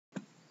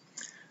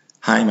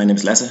Hi, my name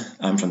is Lasse.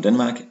 I'm from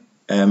Denmark.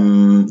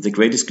 The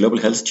greatest global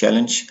health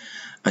challenge,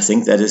 I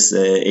think that is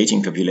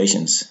aging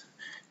populations.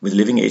 With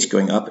living age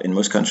going up in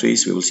most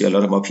countries, we will see a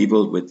lot of more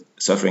people with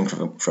suffering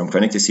from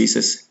chronic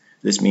diseases.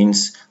 This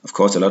means, of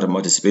course, a lot of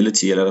more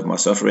disability, a lot of more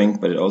suffering,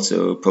 but it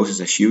also poses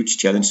a huge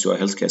challenge to our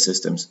healthcare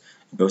systems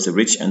in both the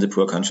rich and the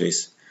poor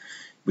countries.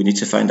 We need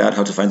to find out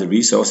how to find the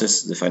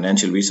resources, the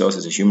financial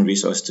resources, the human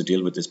resources to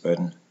deal with this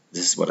burden.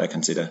 This is what I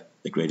consider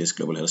the greatest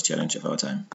global health challenge of our time.